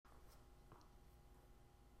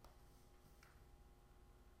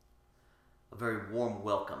very warm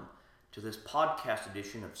welcome to this podcast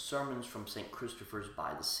edition of Sermons from St. Christopher's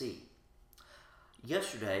by the Sea.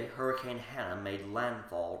 Yesterday, Hurricane Hannah made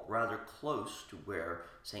landfall rather close to where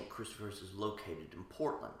St. Christopher's is located in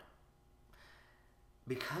Portland.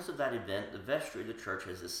 Because of that event, the vestry of the church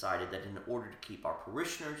has decided that in order to keep our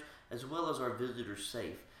parishioners as well as our visitors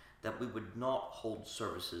safe, that we would not hold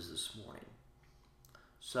services this morning.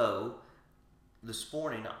 So, this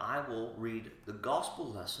morning I will read the gospel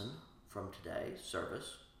lesson from today's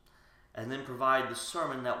service and then provide the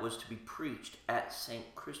sermon that was to be preached at St.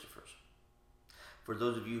 Christopher's. For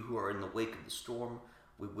those of you who are in the wake of the storm,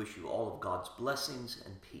 we wish you all of God's blessings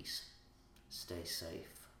and peace. Stay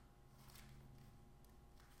safe.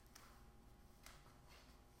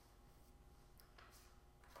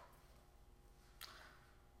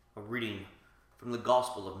 A reading from the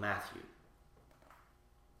Gospel of Matthew.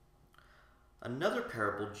 Another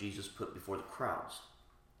parable Jesus put before the crowds.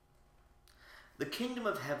 The kingdom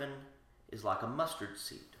of heaven is like a mustard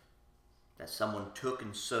seed that someone took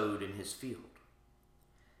and sowed in his field.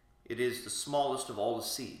 It is the smallest of all the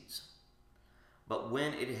seeds, but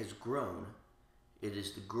when it has grown, it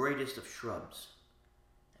is the greatest of shrubs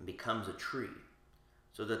and becomes a tree,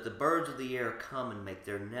 so that the birds of the air come and make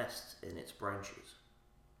their nests in its branches.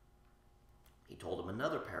 He told them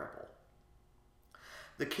another parable.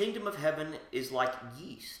 The kingdom of heaven is like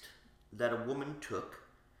yeast that a woman took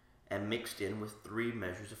and mixed in with 3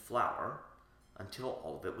 measures of flour until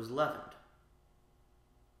all of it was leavened.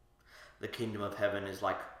 The kingdom of heaven is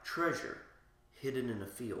like treasure hidden in a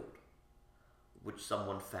field, which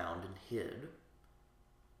someone found and hid.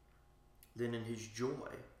 Then in his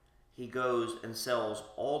joy, he goes and sells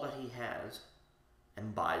all that he has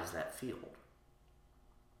and buys that field.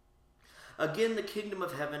 Again, the kingdom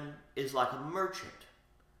of heaven is like a merchant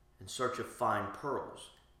in search of fine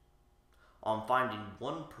pearls. On finding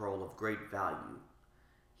one pearl of great value,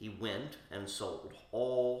 he went and sold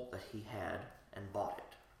all that he had and bought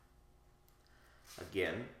it.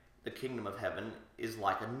 Again, the kingdom of heaven is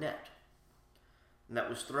like a net that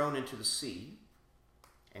was thrown into the sea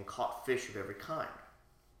and caught fish of every kind.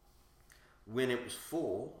 When it was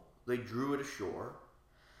full, they drew it ashore,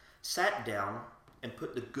 sat down, and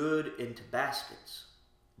put the good into baskets,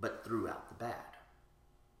 but threw out the bad.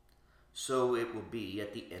 So it will be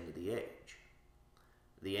at the end of the age.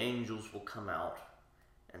 The angels will come out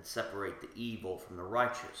and separate the evil from the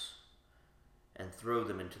righteous and throw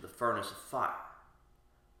them into the furnace of fire,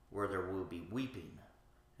 where there will be weeping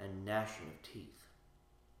and gnashing of teeth.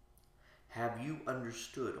 Have you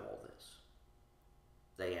understood all this?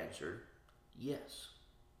 They answered, yes.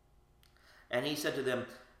 And he said to them,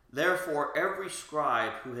 therefore every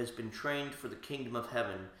scribe who has been trained for the kingdom of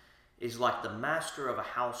heaven is like the master of a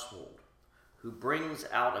household, who brings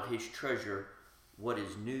out of his treasure what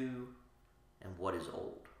is new and what is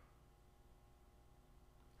old.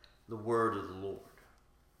 The word of the Lord.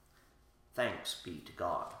 Thanks be to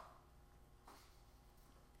God.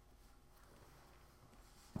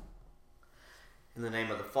 In the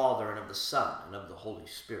name of the Father, and of the Son, and of the Holy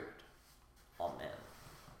Spirit. Amen.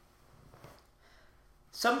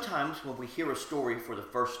 Sometimes when we hear a story for the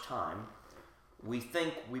first time, we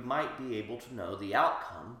think we might be able to know the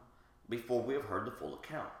outcome before we have heard the full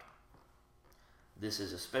account. This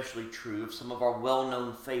is especially true of some of our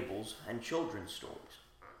well-known fables and children's stories.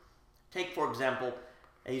 Take, for example,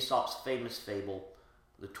 Aesop's famous fable,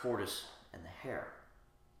 The Tortoise and the Hare.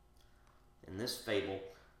 In this fable,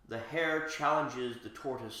 the hare challenges the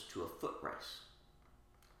tortoise to a foot race.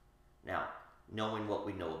 Now, knowing what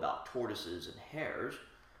we know about tortoises and hares,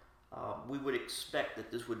 we would expect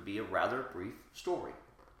that this would be a rather brief story.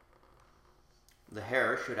 The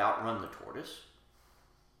hare should outrun the tortoise,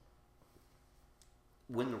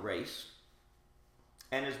 win the race,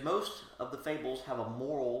 and as most of the fables have a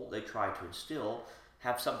moral they try to instill,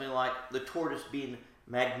 have something like the tortoise being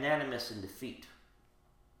magnanimous in defeat,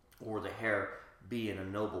 or the hare being a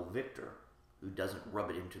noble victor who doesn't rub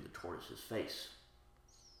it into the tortoise's face.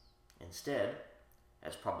 Instead,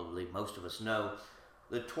 as probably most of us know,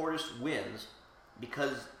 the tortoise wins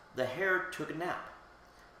because the hare took a nap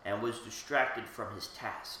and was distracted from his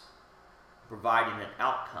task, providing an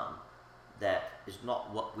outcome that is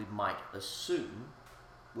not what we might assume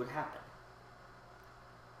would happen.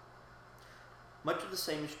 Much of the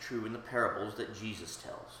same is true in the parables that Jesus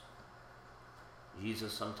tells.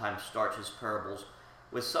 Jesus sometimes starts his parables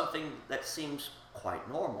with something that seems quite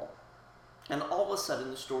normal, and all of a sudden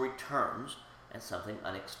the story turns and something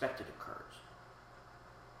unexpected occurs.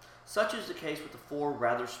 Such is the case with the 4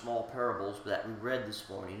 rather small parables that we read this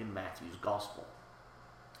morning in Matthew's Gospel.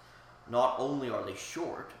 Not only are they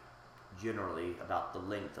short, generally about the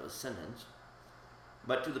length of a sentence,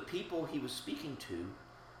 But to the people he was speaking to,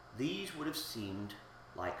 these would have seemed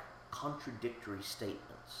like contradictory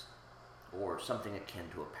statements, or something akin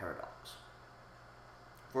to a paradox.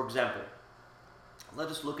 For example, let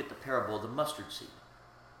us look at the parable of the mustard seed.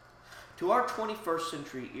 To our 21st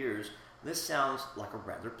century ears, this sounds like a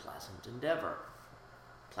rather pleasant endeavor.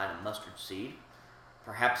 Plant a mustard seed,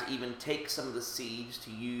 perhaps even take some of the seeds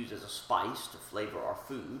to use as a spice to flavor our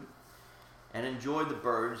food, and enjoy the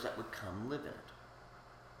birds that would come live in it.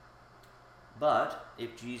 But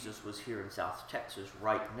if Jesus was here in South Texas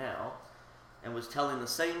right now and was telling the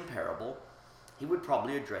same parable, he would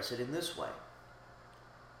probably address it in this way.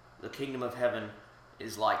 The kingdom of heaven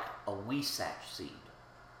is like a huisache seed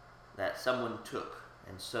that someone took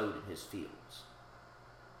and sowed in his fields.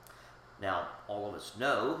 Now, all of us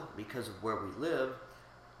know, because of where we live,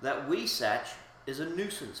 that huisache is a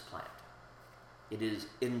nuisance plant. It is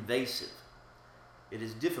invasive. It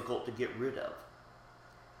is difficult to get rid of.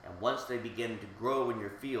 And once they begin to grow in your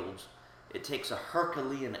fields, it takes a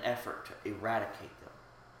Herculean effort to eradicate them.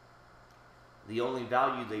 The only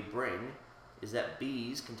value they bring is that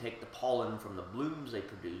bees can take the pollen from the blooms they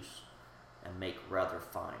produce and make rather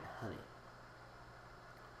fine honey.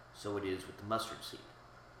 So it is with the mustard seed.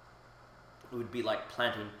 It would be like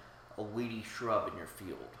planting a weedy shrub in your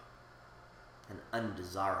field, an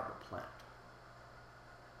undesirable plant.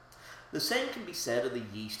 The same can be said of the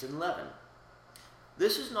yeast and leaven.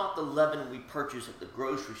 This is not the leaven we purchase at the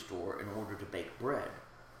grocery store in order to bake bread.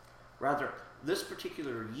 Rather, this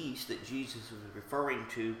particular yeast that Jesus is referring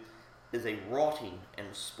to is a rotting and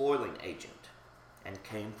spoiling agent and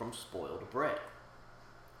came from spoiled bread.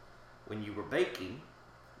 When you were baking,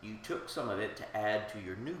 you took some of it to add to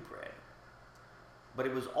your new bread, but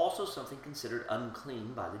it was also something considered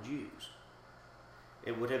unclean by the Jews.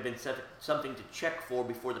 It would have been something to check for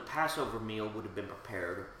before the Passover meal would have been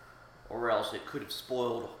prepared, or else it could have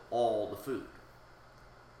spoiled all the food.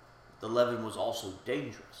 The leaven was also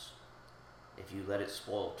dangerous. If you let it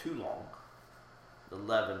spoil too long, the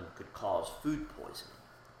leaven could cause food poisoning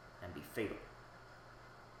and be fatal.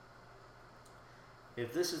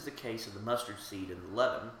 If this is the case of the mustard seed and the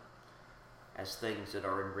leaven, as things that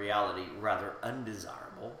are in reality rather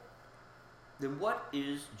undesirable, then what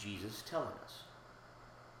is Jesus telling us?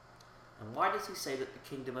 And why does he say that the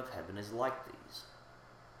kingdom of heaven is like these?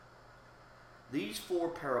 These four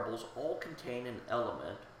parables all contain an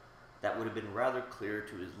element that would have been rather clear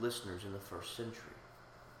to his listeners in the first century.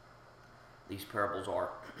 These parables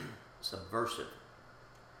are subversive.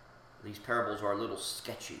 These parables are a little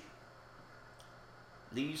sketchy.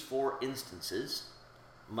 These four instances,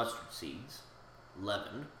 mustard seeds,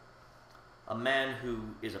 leaven, a man who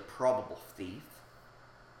is a probable thief,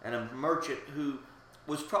 and a merchant who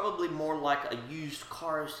was probably more like a used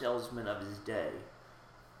car salesman of his day,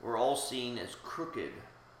 were all seen as crooked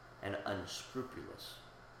and unscrupulous.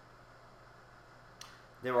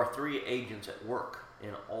 There are three agents at work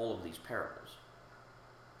in all of these parables.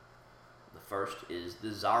 The first is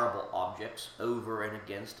desirable objects over and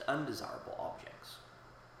against undesirable objects.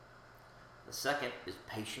 The second is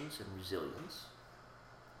patience and resilience.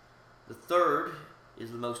 The third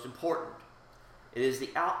is the most important. It is the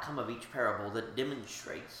outcome of each parable that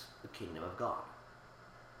demonstrates the kingdom of God.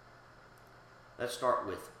 Let's start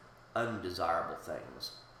with undesirable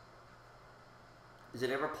things. Is it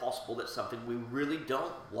ever possible that something we really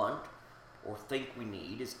don't want or think we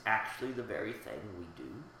need is actually the very thing we do?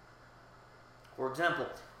 For example,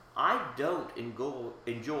 I don't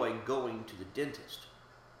enjoy going to the dentist,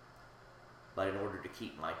 but in order to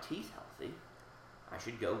keep my teeth healthy, I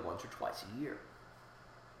should go once or twice a year.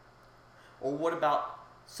 Or what about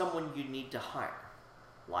someone you need to hire,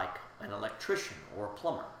 like an electrician or a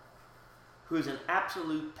plumber, who is an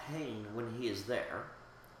absolute pain when he is there,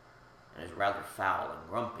 and is rather foul and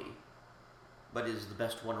grumpy, but is the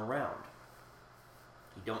best one around?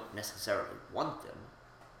 You don't necessarily want them,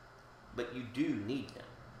 but you do need them.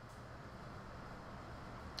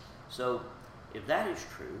 So, if that is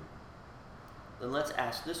true, then let's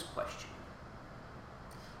ask this question.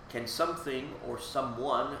 Can something or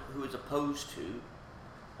someone who is opposed to,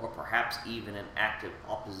 or perhaps even in active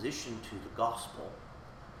opposition to the gospel,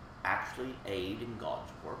 actually aid in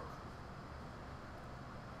God's work?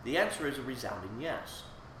 The answer is a resounding yes.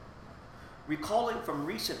 Recalling from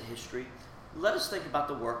recent history, let us think about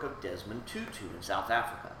the work of Desmond Tutu in South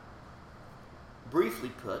Africa. Briefly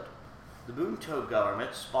put, the Ubuntu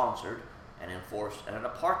government sponsored and enforced an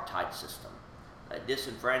apartheid system that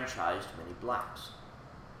disenfranchised many blacks.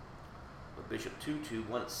 But Bishop Tutu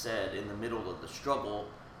once said in the middle of the struggle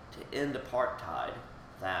to end apartheid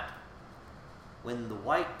that when the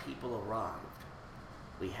white people arrived,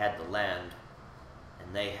 we had the land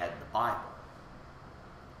and they had the Bible.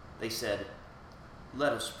 They said,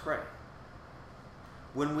 "Let us pray."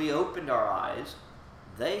 When we opened our eyes,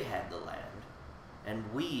 they had the land,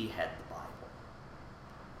 and we had the Bible.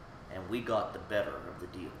 And we got the better of the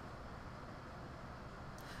deal.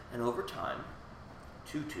 And over time,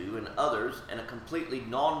 Tutu and others, in a completely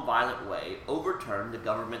nonviolent way, overturned the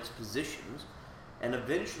government's positions and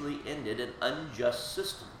eventually ended an unjust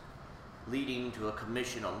system, leading to a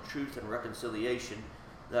commission on truth and reconciliation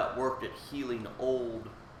that worked at healing old,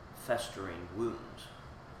 festering wounds.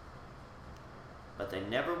 But they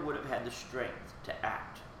never would have had the strength to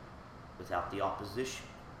act without the opposition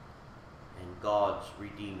and God's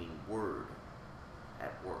redeeming word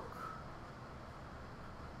at work.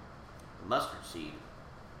 The mustard seed,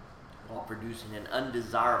 while producing an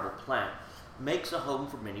undesirable plant, makes a home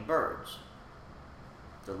for many birds.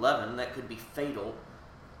 The leaven that could be fatal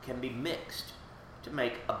can be mixed to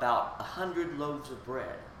make about 100 loaves of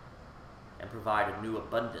bread and provide a new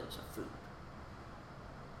abundance of food.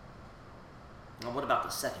 Now, what about the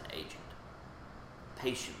second agent?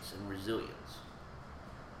 Patience and resilience.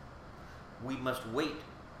 We must wait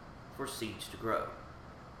for seeds to grow.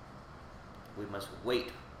 We must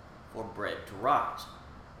wait for bread to rise.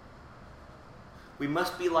 We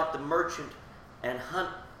must be like the merchant and hunt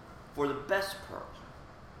for the best pearl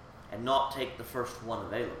and not take the first one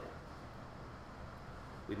available.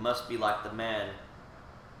 We must be like the man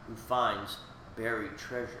who finds buried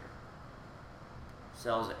treasure,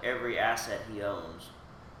 sells every asset he owns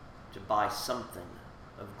to buy something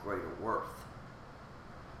of greater worth.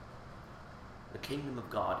 The kingdom of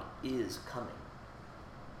God is coming.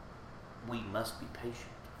 We must be patient.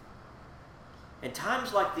 In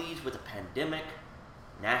times like these, with a pandemic,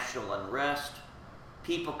 national unrest,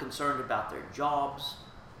 people concerned about their jobs,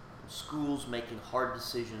 and schools making hard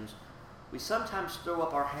decisions, we sometimes throw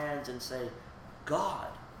up our hands and say,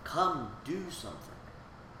 "God, come do something."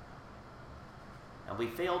 And we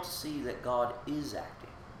fail to see that God is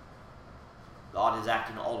acting. God is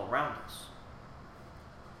acting all around us.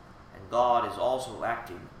 And God is also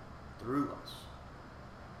acting through us.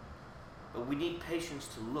 But we need patience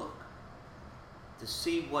to look, to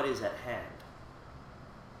see what is at hand,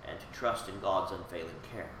 and to trust in God's unfailing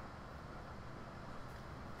care.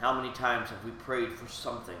 How many times have we prayed for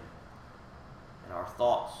something and our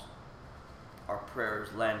thoughts, our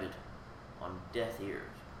prayers landed on deaf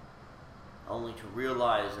ears, only to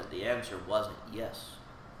realize that the answer wasn't yes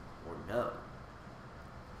or no,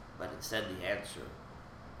 but instead the answer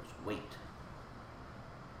was wait.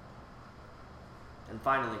 And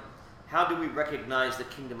finally, how do we recognize the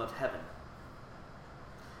kingdom of heaven?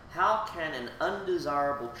 How can an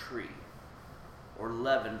undesirable tree or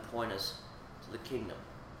leaven point us to the kingdom?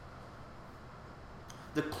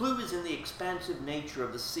 The clue is in the expansive nature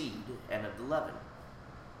of the seed and of the leaven.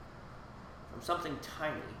 From something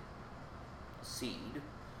tiny, a seed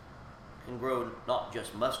can grow not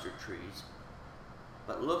just mustard trees,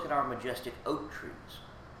 but look at our majestic oak trees,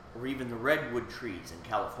 or even the redwood trees in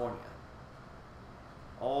California.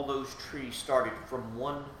 All those trees started from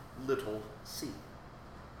one little seed.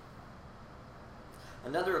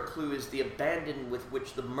 Another clue is the abandon with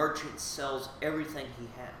which the merchant sells everything he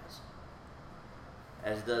has,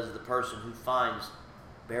 as does the person who finds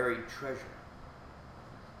buried treasure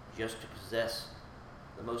just to possess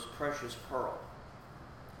the most precious pearl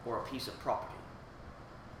or a piece of property.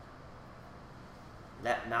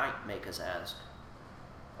 That might make us ask,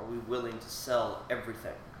 are we willing to sell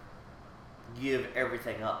everything, give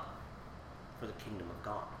everything up for the kingdom of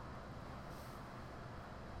God?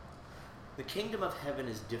 The kingdom of heaven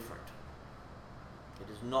is different. It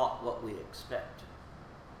is not what we expect.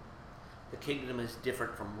 The kingdom is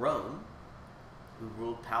different from Rome, who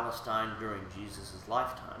ruled Palestine during Jesus'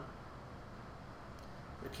 lifetime.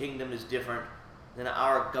 The kingdom is different than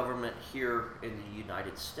our government here in the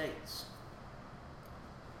United States.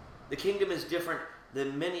 The kingdom is different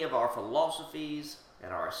than many of our philosophies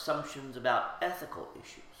and our assumptions about ethical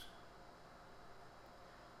issues.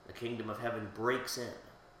 The kingdom of heaven breaks in,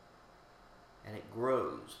 and it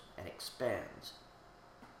grows and expands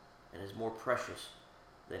and is more precious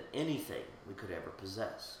than anything we could ever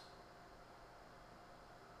possess.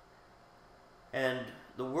 And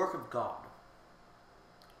the work of God,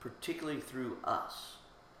 particularly through us,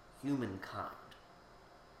 humankind,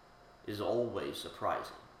 is always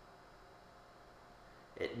surprising.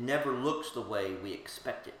 It never looks the way we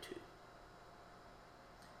expect it to.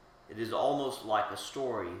 It is almost like a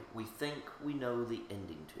story we think we know the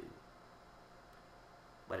ending to,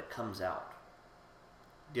 but it comes out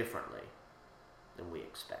differently than we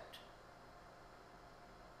expect.